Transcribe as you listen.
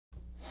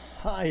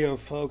Hiya,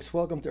 folks.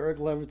 Welcome to Eric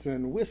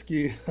Leviton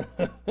Whiskey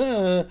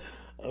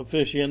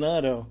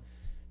Aficionado.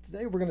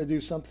 Today we're going to do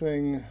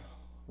something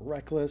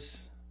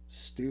reckless,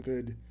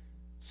 stupid,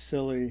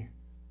 silly,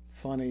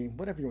 funny,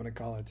 whatever you want to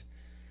call it,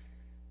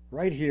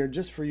 right here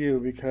just for you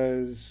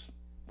because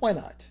why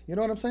not? You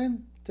know what I'm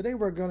saying? Today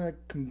we're going to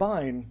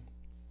combine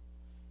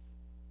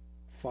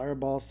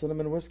Fireball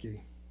Cinnamon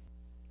Whiskey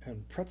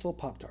and Pretzel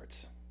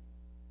PopTarts.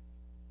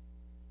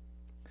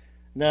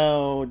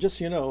 Now, just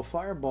so you know,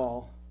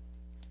 Fireball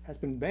has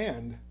been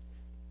banned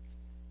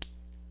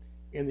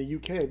in the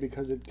UK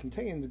because it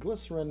contains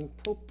glycerin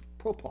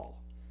propol.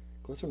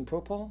 Glycerin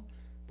propol,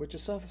 which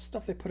is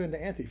stuff they put into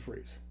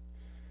antifreeze.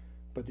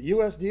 But the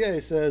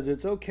USDA says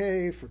it's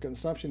okay for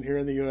consumption here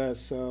in the US,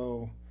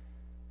 so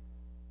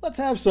let's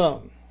have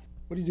some.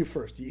 What do you do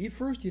first? Do you eat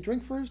first? Do you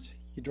drink first?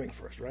 You drink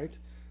first, right?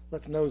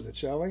 Let's nose it,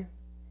 shall we?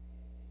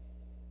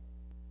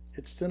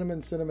 It's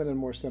cinnamon, cinnamon, and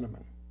more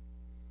cinnamon.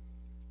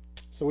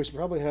 So we should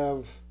probably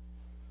have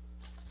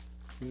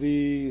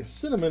the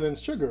cinnamon and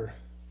sugar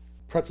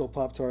pretzel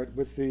Pop-Tart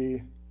with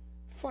the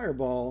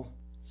Fireball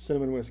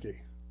cinnamon whiskey.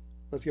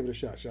 Let's give it a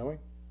shot, shall we?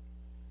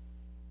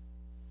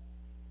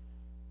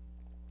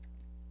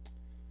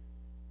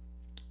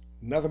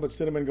 Nothing but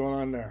cinnamon going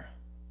on there.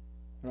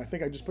 And I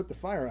think I just put the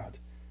fire out.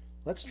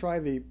 Let's try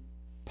the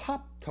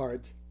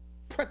Pop-Tart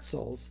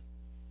pretzels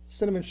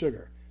cinnamon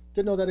sugar.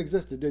 Didn't know that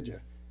existed, did you?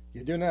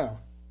 You do now.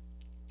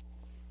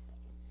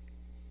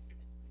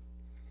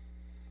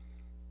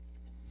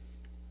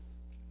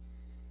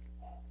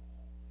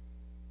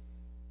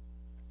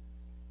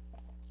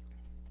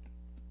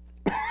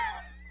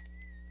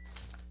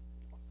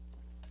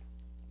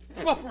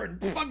 Fluffer and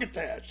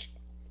Funkatash.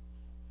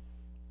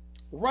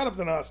 Right up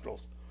the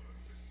nostrils.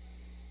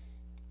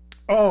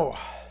 Oh,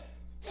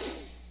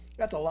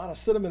 that's a lot of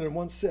cinnamon in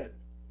one sit.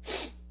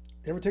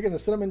 You ever taken the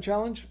cinnamon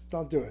challenge?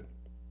 Don't do it.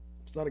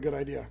 It's not a good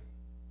idea.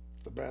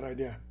 It's a bad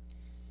idea.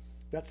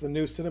 That's the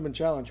new cinnamon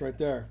challenge right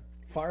there.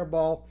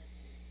 Fireball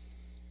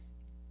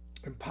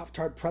and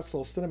Pop-Tart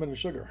pretzel cinnamon and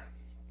sugar.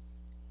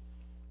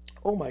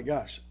 Oh my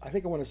gosh. I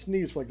think I want to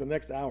sneeze for like the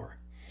next hour.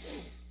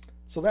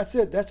 So that's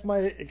it. That's my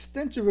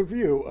extensive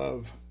review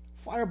of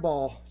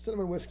Fireball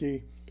cinnamon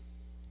whiskey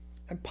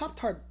and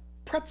Pop-Tart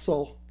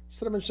pretzel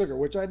cinnamon sugar,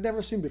 which I'd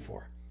never seen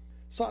before.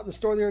 Saw it at the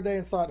store the other day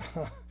and thought,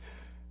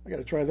 I got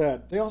to try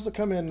that. They also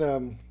come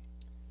in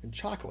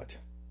chocolate.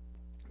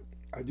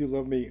 I do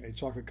love me a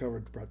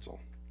chocolate-covered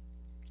pretzel.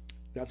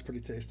 That's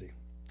pretty tasty.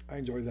 I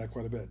enjoyed that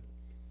quite a bit.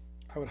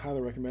 I would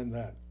highly recommend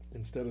that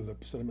instead of the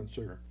cinnamon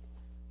sugar.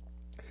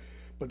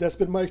 But that's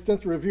been my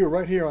extensive review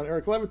right here on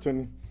Eric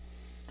Leviton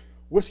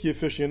Whiskey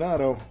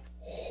Aficionado.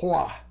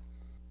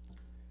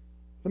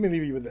 Let me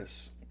leave you with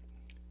this.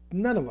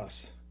 None of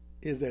us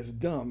is as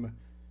dumb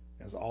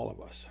as all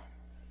of us.